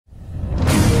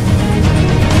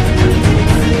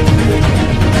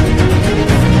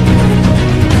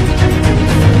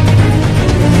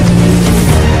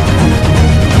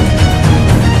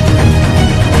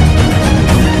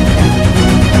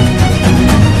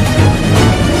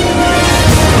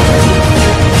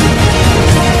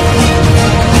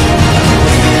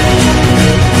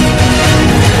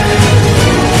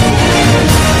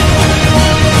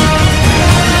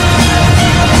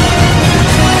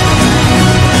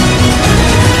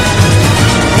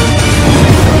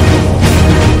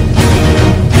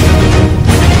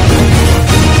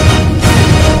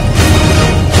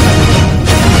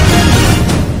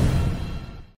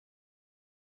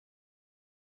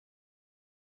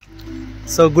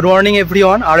So good morning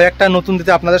everyone, আরও একটা নতুন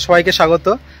দিতে আপনাদের সবাইকে স্বাগত।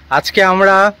 আজকে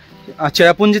আমরা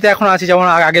চেরাপুঞ্জিতে এখন আছি, যেমন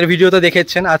আগের ভিডিওতে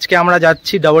দেখেছেন। আজকে আমরা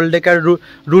যাচ্ছি ডাবল ডেকার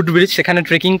রুট ব্রিজ, সেখানে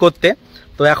ট্রেকিং করতে।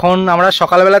 তো এখন আমরা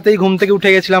সকালবেলাতেই ঘুম থেকে উঠে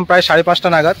গেছিলাম প্রায় 5:30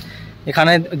 নাগাদ।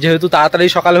 এখানে যেহেতু তাড়াতাড়ি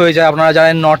সকাল হয়ে যায়, আপনারা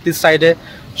জানেন নর্থ ইস্ট সাইডে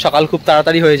সকাল খুব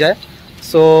তাড়াতাড়ি হয়ে যায়।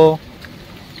 সো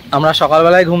আমরা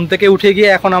সকালবেলায় ঘুম থেকে উঠে গিয়ে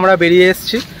এখন আমরা বেরিয়ে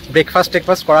এসেছি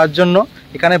ব্রেকফাস্ট করার জন্য।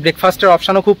 এখানে ব্রেকফাস্টের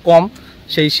অপশানও খুব কম,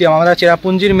 সেই আমরা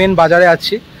চেরাপুঞ্জির মেন বাজারে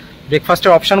আছি।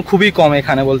 ব্রেকফাস্টের অপশান খুবই কম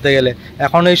এখানে বলতে গেলে।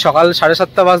 এখন এই সকাল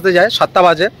 7:30 বাজতে যায়, 7টা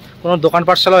বাজে, কোনো দোকান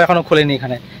পাঠশালাও এখনও খোলেনি।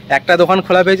 এখানে একটা দোকান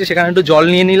খোলা পেয়েছি, সেখানে একটু জল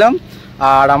নিয়ে নিলাম।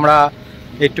 আর আমরা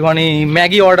একটুখানি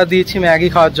ম্যাগি অর্ডার দিয়েছি ম্যাগি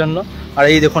খাওয়ার জন্য। আর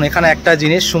এই দেখুন এখানে একটা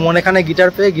জিনিস, সুমন এখানে গিটার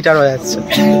পেয়ে গিটার হয়ে যাচ্ছে।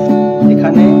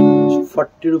 এখানে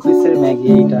 40 রুপিসের ম্যাগি,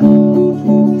 এইটা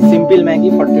সিম্পল ম্যাগি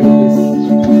 40 রুপিস।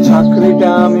 চাকরিটা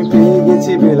আমি পেয়ে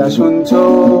গেছি বেলা শুনছো,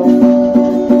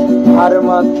 আর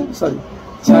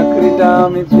চাকরিটা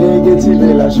আমি পেয়ে গেছি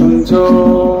বেলা শুনছো,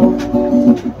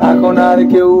 এখন আর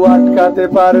কেউ আটকাতে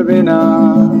পারবে না।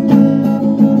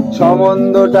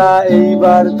 সম্বন্ধটা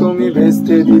এইবার তুমি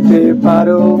ভেস্তে দিতে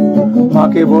পারো,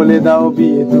 মাকে বলে দাও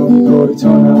বিয়ে তুমি করছো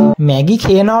না। ম্যাগি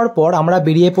খেয়ে নেওয়ার পর আমরা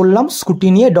বেরিয়ে পড়লাম স্কুটি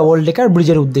নিয়ে ডবল ডেকার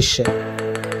ব্রিজের উদ্দেশ্যে।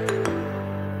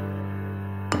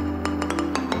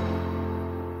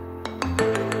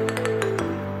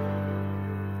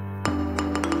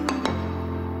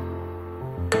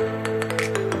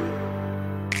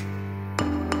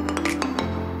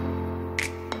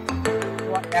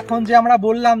 এখন যে আমরা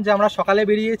বললাম যে আমরা সকালে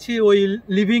বেরিয়েছি ওই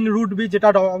লিভিং রুট ব্রিজ, যেটা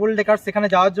ডবল ডেকার, সেখানে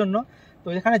যাওয়ার জন্য। তো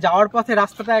এখানে যাওয়ার পথে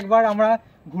রাস্তাটা একবার আমরা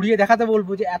ঘুরিয়ে দেখাতে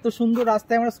বলবো, যে এত সুন্দর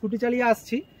রাস্তায় আমরা স্কুটি চালিয়ে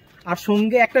আসছি। আর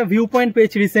সঙ্গে একটা ভিউ পয়েন্ট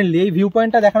পেয়েছি রিসেন্টলি, এই ভিউ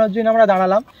পয়েন্টটা দেখানোর জন্য আমরা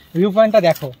দাঁড়ালাম। ভিউ পয়েন্টটা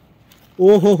দেখো, ও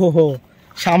হো,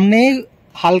 সামনে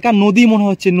হালকা নদী মনে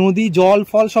হচ্ছে, নদী জল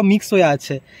ফল সব মিক্স হয়ে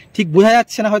আছে, ঠিক বোঝা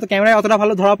যাচ্ছে না, হয়তো ক্যামেরায় অতটা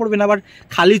ভালো ধরা পড়বে না, বাট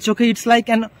খালি চোখে ইটস লাইক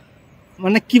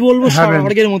মানে কি বলবো,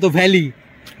 স্বর্গের মতো ভ্যালি।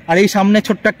 আর এই সামনে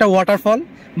ছোট্ট একটা ওয়াটারফল,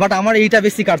 বাট আমার এইটা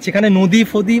বেশি কাটছে। এখানে নদী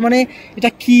ফদি, মানে এটা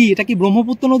কি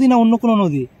ব্রহ্মপুত্র নদী না অন্য কোনো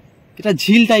নদী, এটা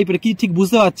ঝিল টাইপের, কি ঠিক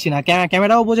বুঝতে পারছি না,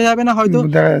 ক্যামেরাও বোঝা যাবে না হয়তো।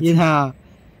 হ্যাঁ,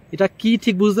 এটা কি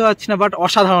ঠিক বুঝতে পারছি না, বাট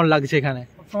অসাধারণ লাগছে এখানে।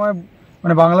 সবসময়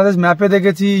মানে বাংলাদেশ ম্যাপে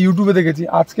দেখেছি, ইউটিউবে দেখেছি,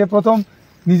 আজকে প্রথম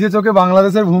নিজে চোখে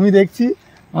বাংলাদেশের ভূমি দেখছি।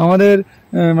 আমাদের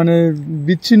মানে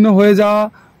বিচ্ছিন্ন হয়ে যাওয়া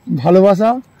ভালোবাসা,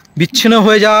 বিচ্ছিন্ন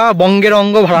হয়ে যাওয়া বঙ্গের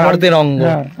অঙ্গ, ভারতের অঙ্গ,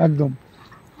 একদম।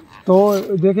 তো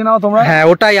দেখে নাও তোমরা। হ্যাঁ,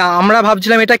 ওটাই আমরা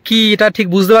ভাবছিলাম এটা কি, এটা ঠিক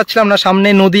বুঝতে পারছিলাম না। সামনে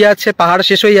নদী আছে, পাহাড়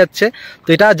শেষ হয়ে যাচ্ছে, তো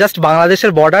এটা জাস্ট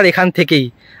বাংলাদেশের বর্ডার। এখান থেকেই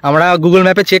আমরা গুগল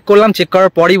ম্যাপে চেক করলাম, চেক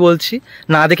করার পরই বলছি,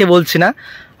 না দেখে বলছি না।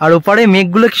 আর ওপারে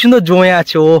মেঘগুলো কি সুন্দর জমে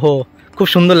আছে, ওহো খুব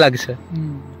সুন্দর লাগছে।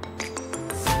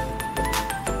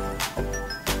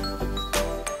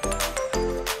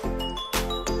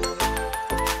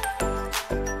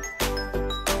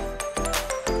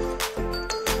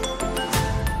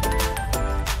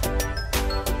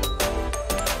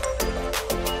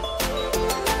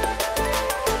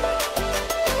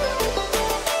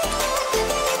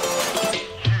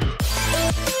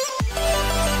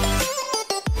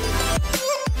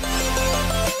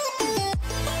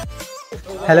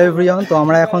 হ্যালো এভরিওয়ান, তো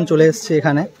আমরা এখন চলে এসেছি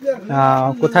এখানে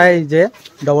কোথায়, যে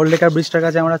ডবল ডেকার ব্রিজটার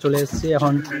কাছে আমরা চলে এসেছি।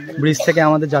 এখন ব্রিজ থেকে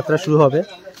আমাদের যাত্রা শুরু হবে।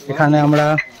 এখানে আমরা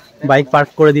বাইক পার্ক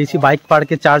করে দিয়েছি। বাইক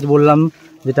পার্কের চার্জ বললাম,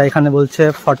 যেটা এখানে বলছে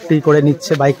 40 করে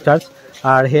নিচ্ছে বাইক চার্জ।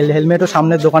 আর হেলমেটও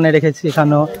সামনের দোকানে রেখেছি,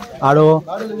 এখানেও আরও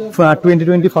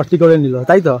 20-40 করে নিল,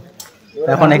 তাই তো।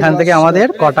 এখন এখান থেকে আমাদের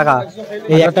ক টাকা,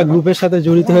 এই একটা গ্রুপের সাথে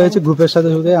জড়িত হয়েছে, গ্রুপের সাথে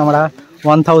জুড়ে আমরা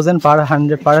 1000 পার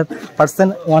 100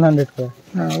 100 করে,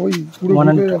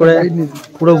 100 করে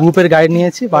পুরো গ্রুপের গাইড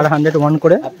নিয়েছি, পার 101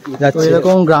 করে যাচ্ছে।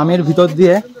 এরকম গ্রামের ভিতর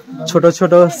দিয়ে ছোট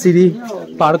ছোট সিঁড়ি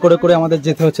পার করে করে আমাদের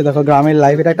যেতে হচ্ছে। দেখো গ্রামের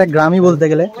লাইফ, এটা একটা গ্রামই বলতে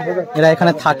গেলে, এরা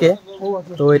এখানে থাকে,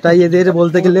 তো এটাই এদের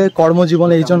বলতে গেলে কর্মজীবন।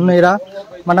 এই জন্য এরা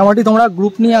মোটামুটি, তোমরা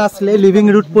গ্রুপ নিয়ে আসলে লিভিং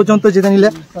রুট পর্যন্ত যেতে নিলে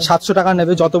 700 টাকা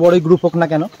নেবে, যত বড়ই গ্রুপ হোক না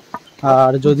কেন।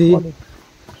 আর যদি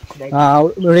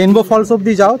রেইনবো ফলস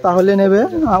অব্দি যাও তাহলে নেবে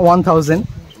 1000।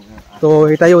 তো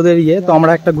এটাই ওদের ইয়ে। তো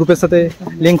আমরা একটা গ্রুপের সাথে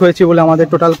লিঙ্ক হয়েছি বলে আমাদের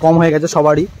টোটাল কম হয়ে গেছে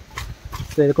সবারই।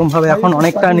 তো এরকমভাবে এখন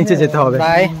অনেকটা নিচে যেতে হবে,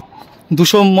 প্রায়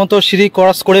 200 মতো সিঁড়ি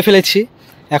ক্রস করে ফেলেছি।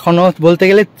 এখনও বলতে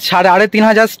গেলে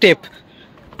 3500 স্টেপ,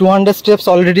 200 স্টেপস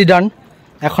অলরেডি ডান,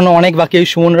 এখনও অনেক বাকি। ওই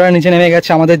সুমনরা নিচে নেমে গেছে,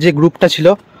 আমাদের যে গ্রুপটা ছিল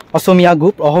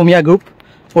অহমিয়া গ্রুপ,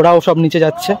 ওরাও সব নিচে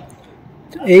যাচ্ছে।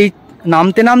 এই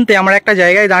নামতে নামতে আমরা একটা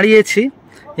জায়গায় দাঁড়িয়েছি,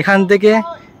 এখান থেকে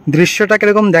দৃশ্যটা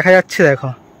কিরকম দেখা যাচ্ছে দেখো।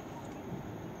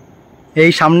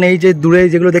 এই সামনে এই যে দূরে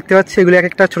যেগুলো দেখতে পাচ্ছি, এগুলো এক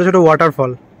একটা ছোট ছোট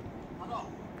ওয়াটারফল।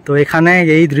 তো এখানে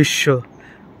এই দৃশ্য,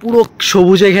 পুরো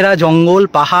সবুজে ঘেরা জঙ্গল,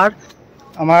 পাহাড়।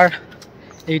 আমার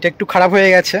এইটা একটু খারাপ হয়ে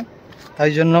গেছে,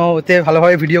 তাই জন্য ওতে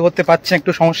ভালোভাবে ভিডিও করতে পারছি না,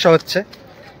 একটু সমস্যা হচ্ছে।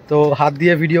 তো হাত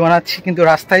দিয়ে ভিডিও বানাচ্ছি, কিন্তু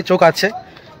রাস্তায় চোখ আছে।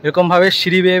 এরকমভাবে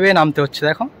সিঁড়ি বেয়ে বেয়ে নামতে হচ্ছে,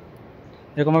 দেখো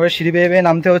এরকমভাবে সিঁড়ি বেয়ে বেয়ে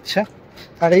নামতে হচ্ছে।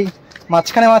 আর এই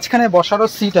মাঝখানে মাঝখানে বসারও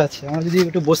সিট আছে, আমরা যদি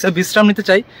একটু বসে বিশ্রাম নিতে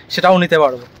চাই সেটাও নিতে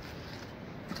পারবো।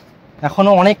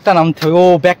 এখনও অনেকটা নামতে হবে। ও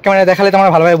ব্যাক ক্যামেরা দেখালে তো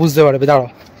আমরা ভালোভাবে বুঝতে পারবে। দাঁড়াও,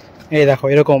 এই দেখো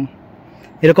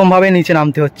এরকমভাবে নিচে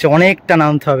নামতে হচ্ছে, অনেকটা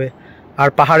নামতে হবে। আর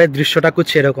পাহাড়ের দৃশ্যটা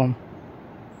কুচ্ছে এরকম।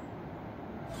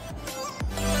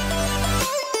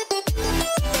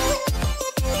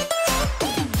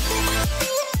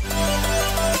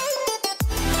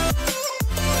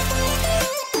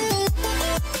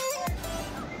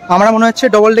 আমরা মনে হচ্ছে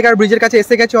ডবল ডেকার ব্রিজের কাছে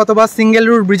এসে গেছি, অথবা সিঙ্গেল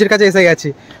রুট ব্রিজের কাছে এসে গেছি।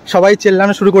 সবাই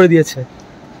চেল্লানো শুরু করে দিয়েছে।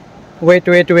 ওয়েট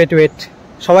ওয়েট ওয়েট ওয়েট,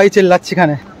 সবাই চেল্লাচ্ছে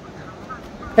এখানে।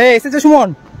 এই এসেছে সুমন,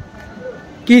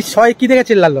 কি সবাই কি দেখে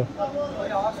চেল্লালো?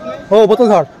 ও বোতল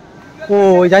ধর। ও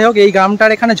যাই হোক, এই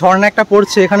গ্রামটার এখানে ঝর্ণা একটা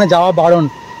পড়ছে, এখানে যাওয়া বারণ।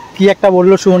 কি একটা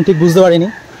বললো সুমন, ঠিক বুঝতে পারিনি।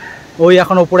 ওই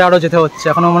এখন ওপরে আরও যেতে হচ্ছে,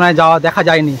 এখনও মনে হয় যাওয়া দেখা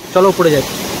যায়নি। চলো উপরে যাই।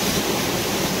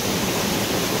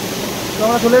 তো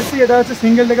আমরা চলে এসেছি, এটা হচ্ছে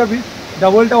সিঙ্গেল ডেকার ব্রিজ,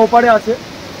 ডাবলটা ওপারে আছে।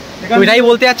 ওইটাই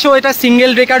বলতে যাচ্ছ, এটা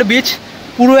সিঙ্গেল ডেকার ব্রিজ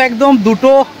পুরো একদম।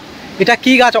 দুটো, এটা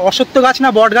কি গাছ, অশ্বত্থ গাছ না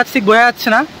বট গাছ, ঠিক বোঝা যাচ্ছে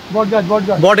না। বট গাছ,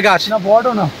 বট গাছ না,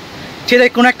 বটও না, ঠিক আছে,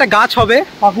 কোনো একটা গাছ হবে।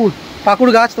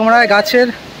 পাকুড় গাছ। তোমরা গাছের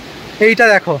এইটা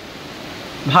দেখো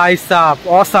ভাই সাপ,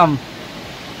 অসাম।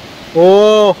 ও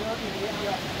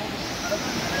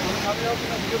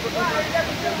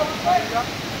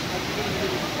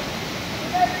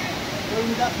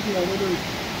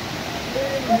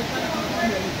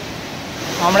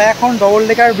আমরা এখন ডবল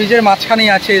ডেকার ব্রিজের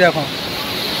মাঝখানেই আছি। এই দেখো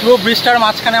পুরো ব্রিজটার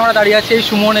মাঝখানে আমরা দাঁড়িয়ে আছি। এই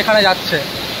সুমন এখানে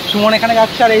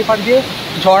যাচ্ছে, আর এই পাশ দিয়ে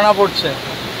ঝর্ণা পড়ছে।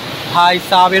 ভাই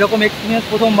সাব, এরকম এক্সপিরিয়েন্স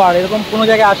প্রথমবার, এরকম কোনো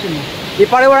জায়গায় আসেনি।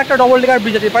 এপারেও একটা ডবল ডেকার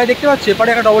ব্রিজ আছে, এপারে দেখতে পাচ্ছি, এপারে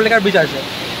একটা ডবল ডেকার ব্রিজ আছে।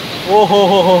 ও হো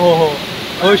হো হো হো হো,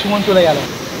 ওই সুমন চলে গেল।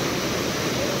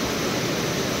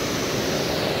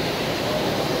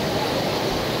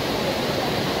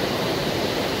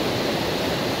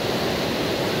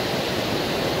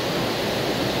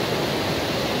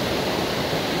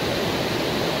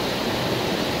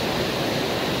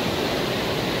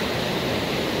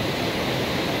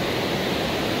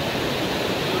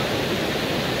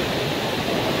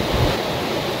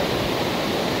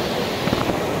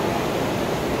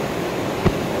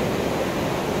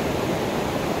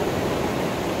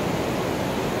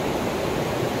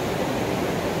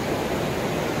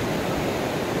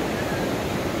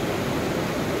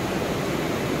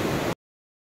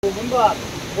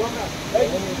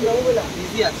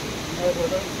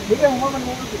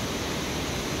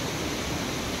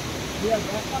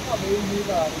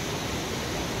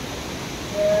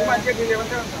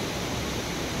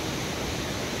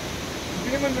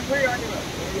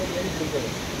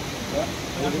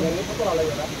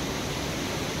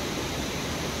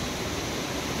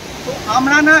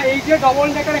 আমরা না এই যে ডবল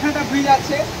ডেকার এখানে একটা ব্রিজ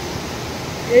আছে,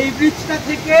 এই ব্রিজটা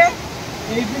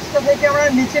থেকে আমরা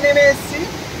নিচে নেমে এসেছি।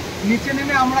 নিচে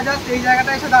নেমে আমরা জাস্ট এই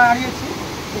জায়গাটা এসে দাঁড়িয়েছি।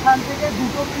 এখান থেকে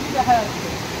দুটো ব্রিজ দেখা যাচ্ছে,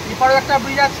 এপারেও একটা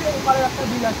ব্রিজ আছে, ওপারেও একটা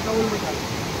ব্রিজ আছে ডবল ডেকার।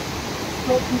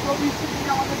 তো দুটো ব্রিজ থেকে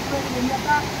আমাদের পুরো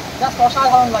এরিয়াটা জাস্ট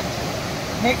অসাধারণ লাগছে,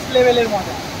 নেক্সট লেভেলের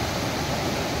মজা।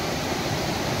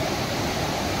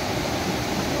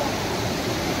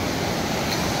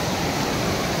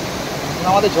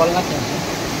 আমাদের জল না খেয়ে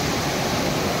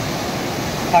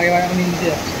আগেবার আমি নিতে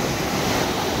যাচ্ছি।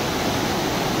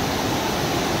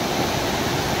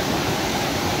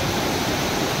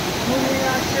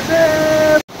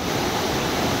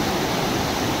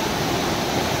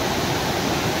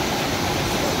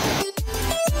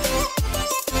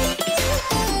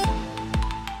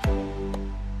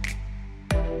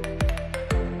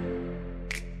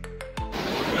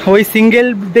 ওই সিঙ্গেল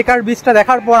ডেকার ব্রিজটা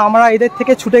দেখার পর আমরা এদের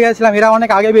থেকে ছুটে গেছিলাম। এরা অনেক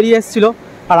আগে বেরিয়ে এসেছিলো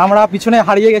আর আমরা পিছনে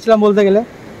হারিয়ে গেছিলাম বলতে গেলে।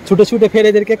 ছুটে ছুটে ফের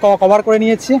এদেরকে কভার করে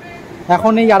নিয়েছি।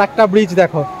 এখন এই আর একটা ব্রিজ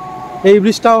দেখো, এই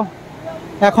ব্রিজটাও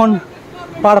এখন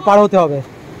পার হতে হবে।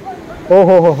 ও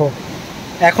হো হো হো,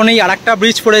 এখন এই আর একটা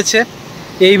ব্রিজ পড়েছে,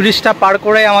 এই ব্রিজটা পার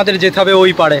করে আমাদের যেতে হবে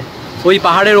ওই পারে, ওই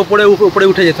পাহাড়ের উপরে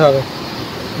উঠে যেতে হবে।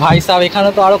 ভাই সাহেব, এখানে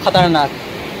তো আরও খাতারনাক।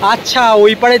 আচ্ছা,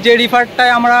 ওই পারে যে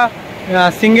রিভারটায় আমরা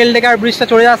সিঙ্গেল ডেকার ব্রিজটা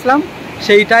চলে আসলাম,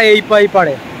 সেইটা এই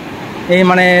পারে, এই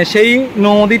মানে সেই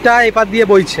নদীটা এপার দিয়ে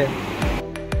বইছে।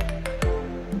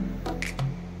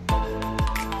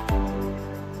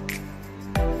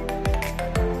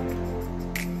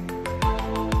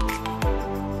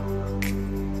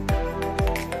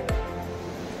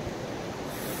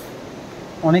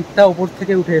 অনেকটা উপর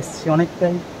থেকে উঠে এসেছি,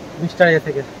 অনেকটাই ব্রিজটার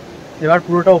থেকে। এবার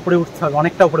পুরোটা উপরে উঠতে হবে,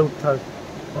 অনেকটা উপরে উঠতে হবে।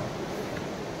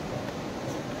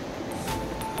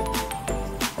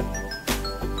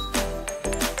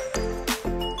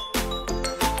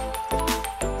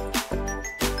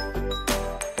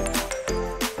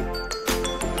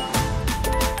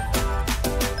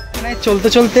 চলতে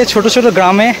চলতে ছোট ছোট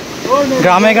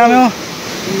গ্রামেও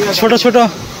ছোট ছোট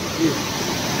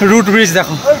রুট ব্রিজ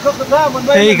দেখো,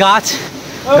 এই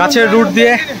গাছের রুট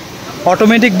দিয়ে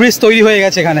অটোমেটিক ব্রিজ তৈরি হয়ে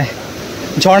গেছে। এখানে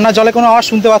ঝর্ণার জলে কোনো আওয়াজ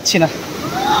শুনতে পাচ্ছি না।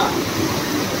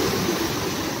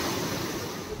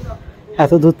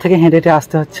 এত দূর থেকে হেঁটে হেঁটে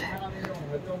আসতে হচ্ছে,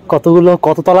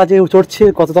 কততলা যে চড়ছি,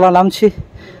 কততলা নামছি,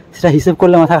 সেটা হিসেব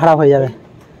করলে মাথা খারাপ হয়ে যাবে।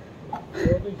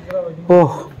 ও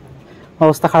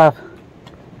অবস্থা খারাপ।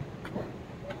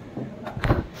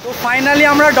 তো ফাইনালি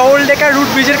আমরা ডবল ডেকার রুট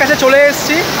ব্রিজের কাছে চলে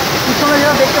এসেছি। পিছনে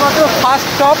যেটা দেখতে পাচ্ছ, ফার্স্ট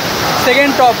টপ,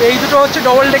 সেকেন্ড টপ, এই দুটো হচ্ছে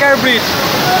ডবল ডেকার ব্রিজ।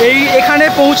 এখানে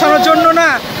পৌঁছানোর জন্য না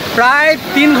প্রায়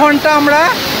 3 ঘন্টা আমরা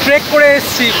ট্রেক করে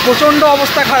এসেছি। প্রচণ্ড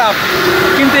অবস্থা খারাপ,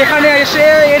 কিন্তু এখানে এসে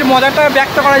এর মজাটা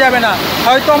ব্যক্ত করা যাবে না।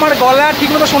 হয়তো আমার গলা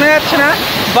ঠিকমতো শোনা যাচ্ছে না,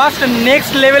 বাস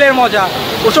নেক্সট লেভেলের মজা।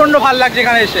 প্রচণ্ড ভালো লাগছে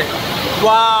এখানে এসে।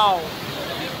 ওয়াও!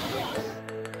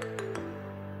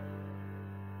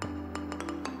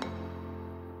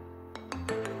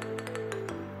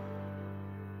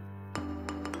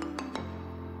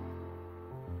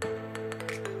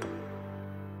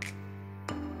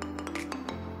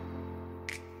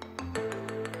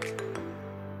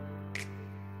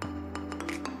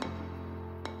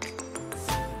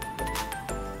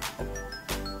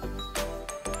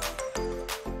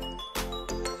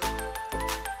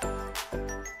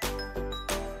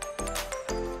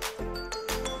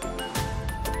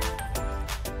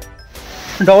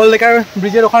 ডবল ডেকার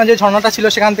ব্রিজের ওখানে যে ঝর্ণাটা ছিল,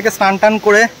 সেখান থেকে স্নান টান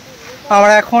করে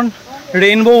আমরা এখন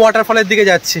রেইনবো ওয়াটারফলের দিকে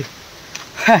যাচ্ছি।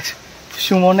 হ্যাঁ,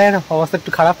 সুমনের অবস্থা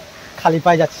একটু খারাপ, খালি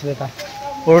পায়ে যাচ্ছে। এটা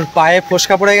ওর পায়ে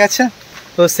ফোসকা পড়ে গেছে,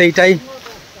 তো সেইটাই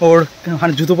ওর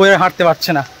মানে জুতো পরে হাঁটতে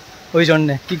পারছে না। ওই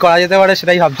জন্যে কী করা যেতে পারে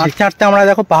সেটাই ভাবছি। হাঁটতে হাঁটতে আমরা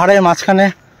দেখো পাহাড়ের মাঝখানে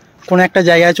কোনো একটা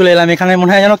জায়গায় চলে এলাম। এখানে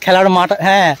মনে হয় যেন খেলার মাঠ,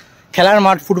 হ্যাঁ খেলার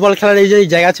মাঠ, ফুটবল খেলার এই যে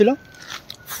জায়গা ছিল,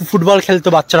 ফুটবল খেলতো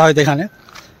বাচ্চারা হয়তো এখানে।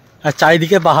 আর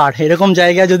চারিদিকে পাহাড়, এরকম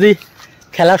জায়গায় যদি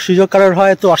খেলার সুযোগ কারোর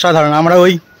হয় তো অসাধারণ। আমরা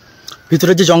ওই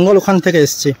ভিতরে যে জঙ্গল, ওখান থেকে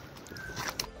এসেছি।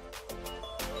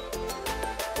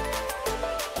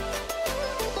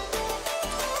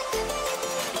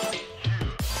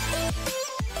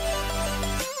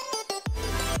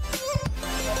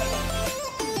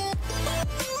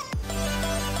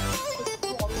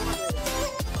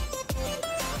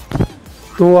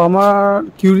 তো আমার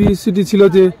কিউরিয়াসিটি ছিল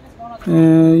যে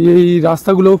এই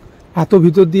রাস্তাগুলো এত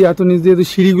ভিতর দিয়ে, এত নিচ দিয়ে,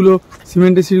 সিঁড়িগুলো,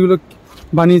 সিমেন্টের সিঁড়িগুলো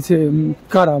বানিয়েছে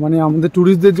কারা? মানে আমাদের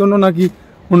ট্যুরিস্টদের জন্য নাকি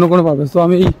অন্য কোনো পারপাস? তো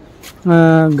আমি এই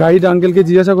গাইড আঙ্কেলকে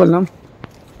জিজ্ঞাসা করলাম,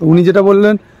 তো উনি যেটা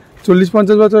বললেন,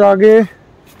 40-50 বছর আগে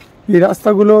এই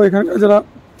রাস্তাগুলো, এখানকার যারা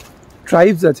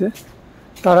ট্রাইবস আছে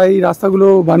তারা এই রাস্তাগুলো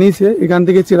বানিয়েছে এখান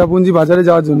থেকে চেরাপুঞ্জি বাজারে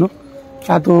যাওয়ার জন্য,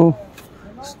 এত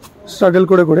স্ট্রাগল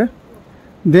করে করে।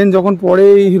 দেন যখন পরে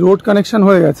এই রোড কানেকশান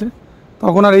হয়ে গেছে,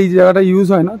 তখন আর এই জায়গাটা ইউজ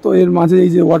হয় না। তো এর মাঝে এই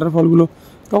যে ওয়াটারফলগুলো,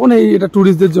 তখন এটা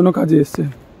ট্যুরিস্টদের জন্য কাজে এসছে।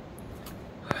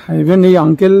 ইভেন এই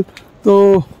আঙ্কেল তো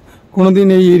কোনোদিন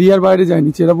এই এরিয়ার বাইরে যায়নি,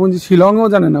 চেরাপুঞ্জি, শিলংও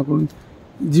জানে না কোন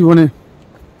জীবনে।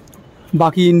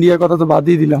 বাকি ইন্ডিয়ার কথা তো বাদ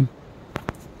দিয়ে দিলাম।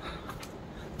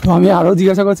 তো আমি আরও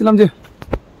জিজ্ঞাসা করছিলাম যে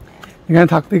এখানে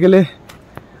থাকতে গেলে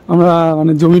আমরা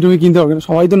মানে জমি টমি কিনতে হবে না?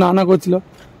 সবাই তো না করছিল।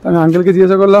 তো আমি আঙ্কেলকে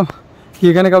জিজ্ঞাসা করলাম কি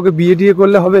এখানে কাউকে বিয়ে টিয়ে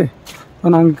করলে হবে?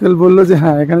 তখন আঙ্কেল বললো যে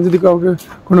হ্যাঁ, এখানে যদি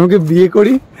কোনোকে বিয়ে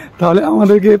করি তাহলে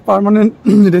আমাদেরকে পার্মানেন্ট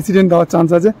রেসিডেন্ট দেওয়ার চান্স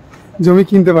আছে, জমি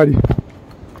কিনতে পারি।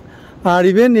 আর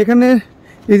ইভেন এখানে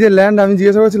এই যে ল্যান্ড, আমি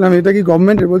জিজ্ঞাসা করছিলাম এটা কি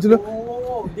গভর্নমেন্টের? বলছিল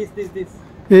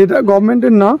এটা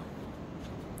গভর্নমেন্টের না,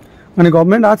 মানে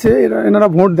গভর্নমেন্ট আছে, এনারা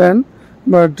ভোট দেন,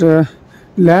 বাট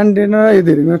ল্যান্ড এনারা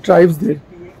এদের, ট্রাইবসদের।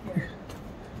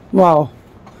 ওয়াও,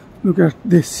 লুক এট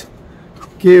দিস,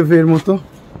 কেভের মতো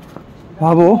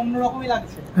ভাবো।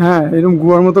 হ্যাঁ, এরকম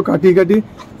গুহার মতো কাটিয়ে কাটিয়ে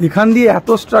এখান দিয়ে এত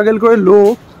স্ট্রাগল করে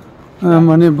লোক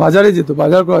মানে বাজারে যেত,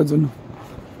 বাজার করার জন্য।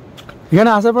 এখানে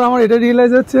আসার পর আমার এটা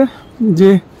রিয়েলাইজ হচ্ছে যে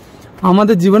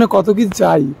আমাদের জীবনে কত কি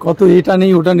চাই, কত এটা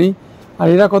নেই ওটা নেই, আর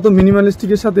এরা কত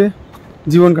মিনিমালিস্টিকের সাথে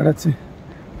জীবন কাটাচ্ছে,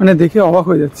 মানে দেখে অবাক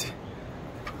হয়ে যাচ্ছে।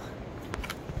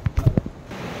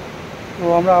 তো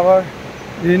আমরা আবার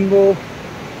রেইনবো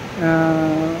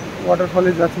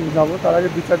ওয়াটারফলে যাবো। তার আগে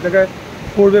 2-4 জায়গায়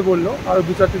পড়বে বললো, আরও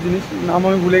 2-4টে জিনিস, নাম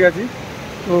আমি ভুলে গেছি।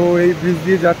 তো এই ব্রিজ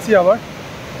দিয়ে যাচ্ছি, আবার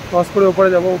ক্রস করে ওপরে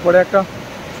যাব। ওপরে একটা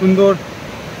সুন্দর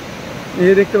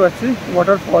দেখতে পাচ্ছি,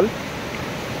 ওয়াটারফল।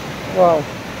 Wow,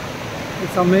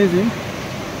 it's amazing.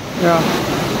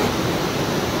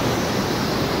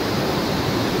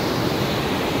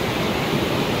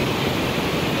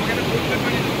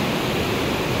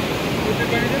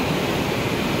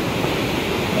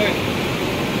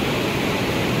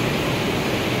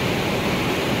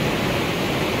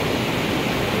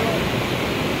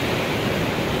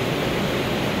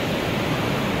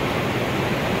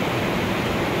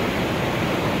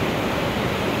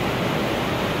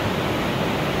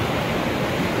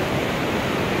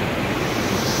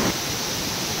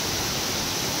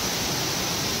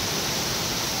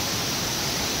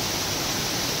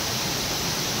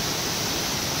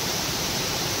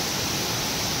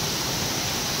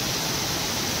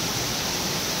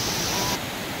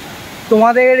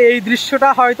 তোমাদের এই দৃশ্যটা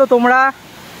হয়তো তোমরা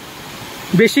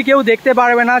বেশি কেউ দেখতে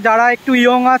পারবে না, যারা একটু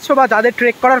ইয়ং আছো বা যাদের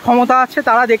ট্রেক করার ক্ষমতা আছে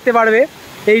তারা দেখতে পারবে।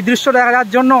 এই দৃশ্য দেখার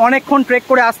জন্য অনেকক্ষণ ট্রেক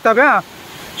করে আসতে হবে। হ্যাঁ,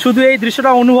 শুধু এই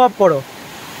দৃশ্যটা অনুভব করো।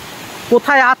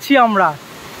 কোথায় আছি আমরা,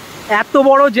 এত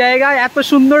বড় জায়গায়, এত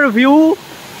সুন্দর ভিউ,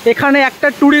 এখানে একটা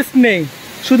ট্যুরিস্ট নেই,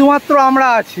 শুধুমাত্র আমরা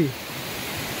আছি।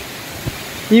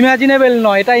 ইম্যাজিনেবল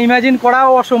নয়, এটা ইম্যাজিন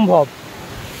করাও অসম্ভব।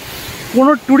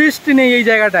 কোনো ট্যুরিস্ট নেই এই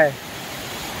জায়গাটায়,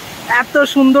 এত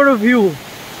সুন্দর ভিউ,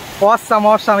 অসাম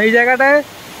অসাম। এই জায়গাটায়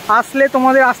আসলে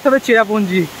তোমাদের আসতে হবে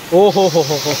চেরাপুঞ্জি। ও হো হো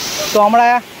হো হো। তো আমরা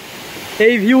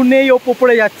এই ভিউ নেই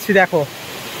ওপরে যাচ্ছি, দেখো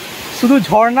শুধু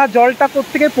ঝর্ণার জলটা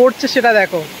কোত্থেকে পড়ছে সেটা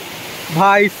দেখো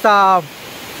ভাই সাব,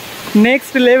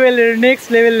 নেক্সট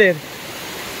লেভেলের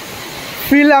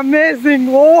ফিল অ্যামেজিং।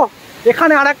 ও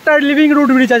এখানে আর একটা লিভিং রুট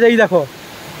ব্রিজ আছে, এই দেখো।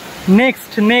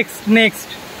 নেক্সট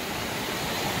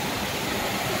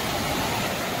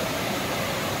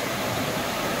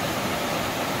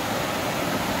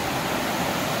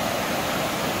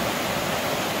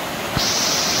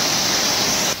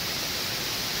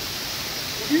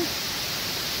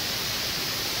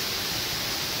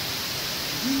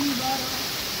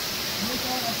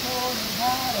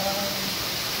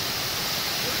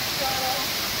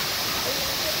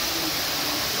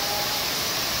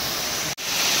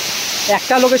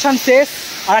একটা লোকেশন শেষ,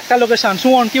 আর একটা লোকেশন।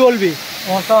 সুমন কি বলবি?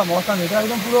 মশা এটা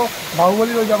একদম পুরো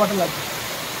বাহুবলীর ওই জায়গাটা লাগবে।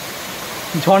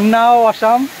 ঝর্ণাও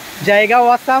আসাম, জায়গাও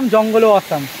আসাম, জঙ্গলও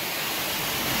আসাম।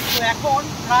 তো এখন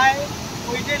প্রায়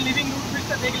ওই যে লিভিং রুট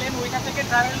ব্রিজটা দেখলেন, ওইটা থেকে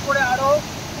ট্রাভেল করে আরও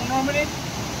 15 মিনিট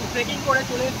ট্রেকিং করে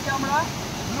চলে এসেছি আমরা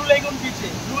ব্লু লেগুন বিচে,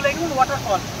 ব্লু লেগুন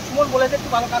ওয়াটারফল। সুমন বলেছে একটু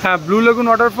ভালো কথা। হ্যাঁ, ব্লু লেগুন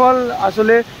ওয়াটারফল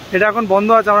আসলে এটা এখন বন্ধ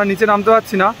আছে, আমরা নিচে নামতে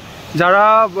পারছি না। যারা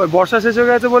বর্ষা শেষ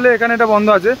হয়ে গেছে বলে এখানে এটা বন্ধ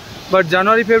আছে, বাট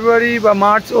জানুয়ারি ফেব্রুয়ারি বা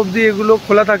মার্চ অবধি এগুলো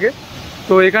খোলা থাকে।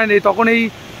 তো এখানে তখন এই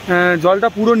জলটা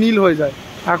পুরো নীল হয়ে যায়।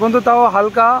 এখন তো তাও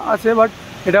হালকা আছে, বাট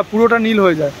এটা পুরোটা নীল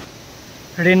হয়ে যায়।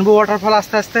 রেনবো ওয়াটারফল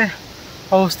আস্তে আস্তে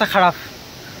অবস্থা খারাপ।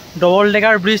 ডবল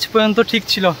ডেকার ব্রিজ পর্যন্ত ঠিক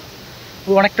ছিল,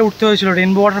 অনেকটা উঠতে হয়েছিল।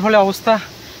 রেনবো ওয়াটারফলের অবস্থা,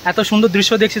 এত সুন্দর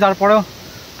দৃশ্য দেখছি তারপরেও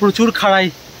প্রচুর খাড়াই।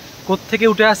 কোত্থেকে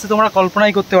উঠে আসছে তোমরা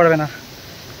কল্পনাই করতে পারবে না।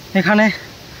 এখানে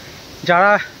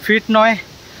যারা ফিট নয়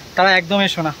তারা একদম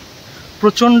এসো না,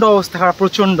 প্রচণ্ড অবস্থা খারাপ,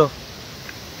 প্রচণ্ড।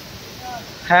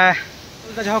 হ্যাঁ,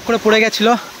 ঝক করে পড়ে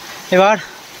গেছিলো। এবার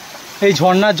এই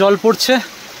ঝর্ণার জল পড়ছে,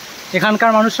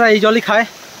 এখানকার মানুষরা এই জলই খায়।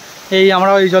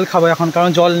 আমরাও এই জল খাবো এখন, কারণ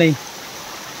জল নেই।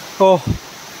 তো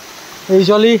এই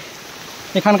জলই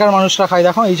এখানকার মানুষরা খায়।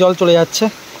 দেখো এই জল চলে যাচ্ছে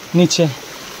নিচে,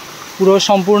 পুরো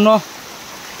সম্পূর্ণ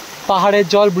পাহাড়ের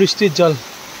জল, বৃষ্টির জল।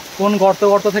 কোন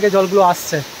গর্ত থেকে জলগুলো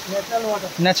আসছে,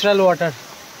 ন্যাচারাল ওয়াটার,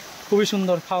 খুবই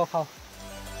সুন্দর। খাও।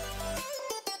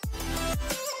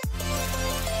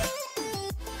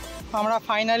 আমরা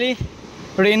ফাইনালি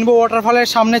রেনবো ওয়াটারফলের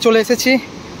সামনে চলে এসেছি।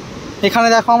 এখানে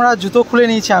দেখো আমরা জুতো খুলে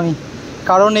নিয়েছি আমি,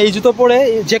 কারণ এই জুতো পরে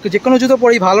যে কোনো জুতো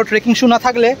পরেই, ভালো ট্রেকিং শু না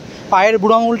থাকলে পায়ের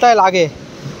বুড়ো আঙুলটায় লাগে।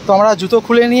 তো আমরা জুতো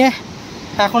খুলে নিয়ে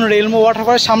এখন রেনবো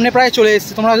ওয়াটারফলের সামনে প্রায় চলে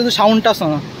এসেছি। তোমরা শুধু সাউন্ডটা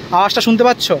শোনো, আওয়াজটা শুনতে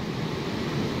পাচ্ছ?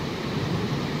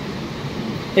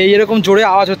 এরকম জোরে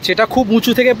আওয়াজ হচ্ছে। এটা খুব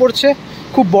উঁচু থেকে পড়ছে,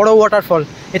 খুব বড় ওয়াটারফল।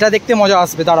 এটা দেখতে মজা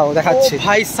আসবে, দাঁড়াও দেখাচ্ছি।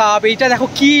 ভাই সাব, এইটা দেখো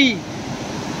কি,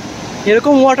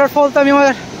 এরকম ওয়াটারফল তো আমি আমার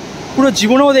পুরো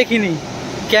জীবনেও দেখিনি।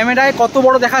 ক্যামেরায় কত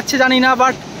বড় দেখাচ্ছে জানি না,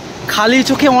 বাট খালি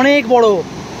চোখে অনেক বড়।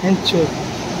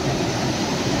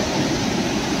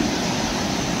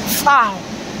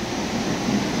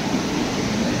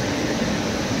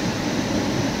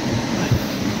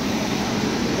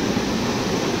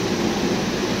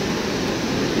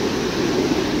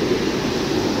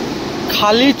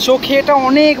 খালি চোখে এটা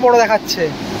অনেক বড় দেখাচ্ছে।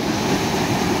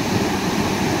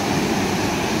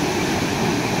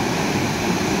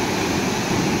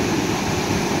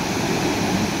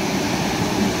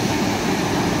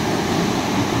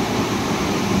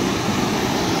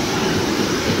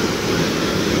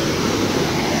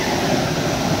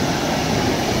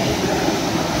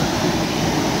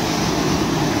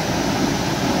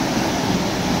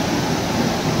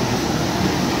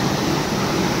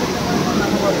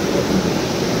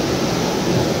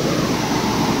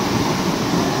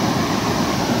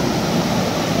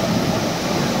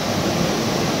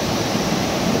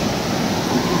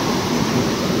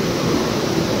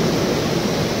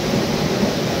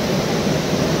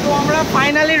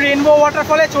 ফাইনালি রেনবো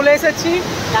ওয়াটারফলে চলে এসেছি।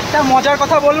 একটা মজার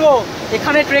কথা বলবো,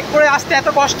 এখানে ট্রেক করে আসতে এত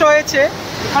কষ্ট হয়েছে,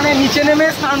 এখানে নিচে নেমে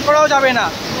স্নান করাও যাবে না,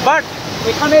 বাট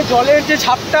এখানে জলের যে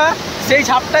ঝাপটা, সেই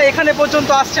ঝাপটা এখানে পর্যন্ত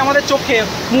আসছে আমাদের চোখে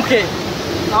মুখে।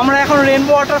 আমরা এখন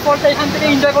রেনবো ওয়াটারফলটা এখান থেকে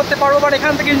এনজয় করতে পারবো, বাট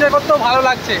এখান থেকে এনজয় করতেও ভালো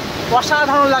লাগছে,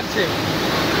 অসাধারণ লাগছে।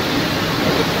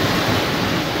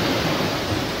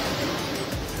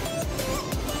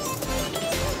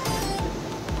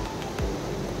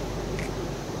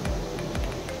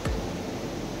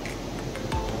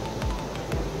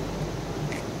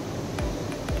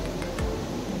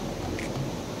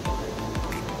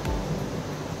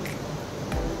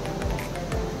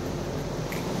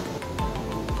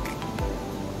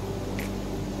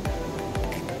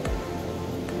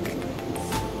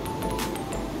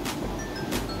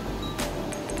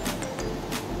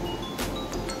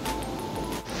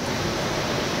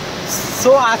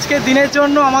 সো আজকের দিনের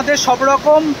জন্য আমাদের সব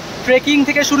রকম ট্রেকিং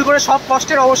থেকে শুরু করে সব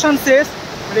কষ্টের অবসান শেষ।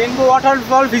 রেইনবো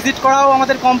ওয়াটারফল ভিজিট করাও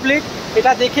আমাদের কমপ্লিট।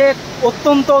 এটা দেখে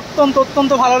অত্যন্ত অত্যন্ত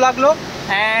অত্যন্ত ভালো লাগলো।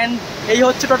 অ্যান্ড এই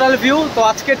হচ্ছে টোটাল ভিউ। তো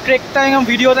আজকের ট্রেকটা এবং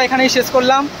ভিডিওটা এখানেই শেষ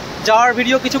করলাম। যাওয়ার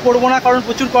ভিডিও কিছু করবো না, কারণ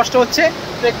প্রচুর কষ্ট হচ্ছে।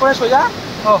 ট্রেক করে সোজা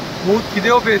বহুত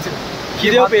খিদেও পেয়েছে,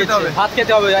 ভাত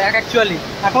খেতে হবে অ্যাকচুয়ালি।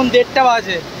 এখন 1:30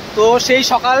 বাজে। তো সেই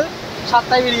সকাল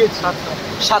 7টায় বেরিয়েছি।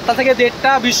 7টা থেকে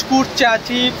 1:30 বিস্কুট, চা,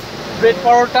 চিপস, ব্রেড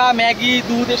পরোটা, ম্যাগি,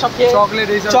 দুধ এসব খেয়ে,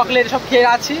 চকলেট এসব খেয়ে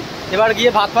আছি। এবার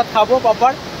গিয়ে ভাত খাবো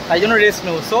প্রপার, তাই জন্য রেস্ট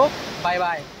নেবো। So bye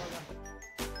bye.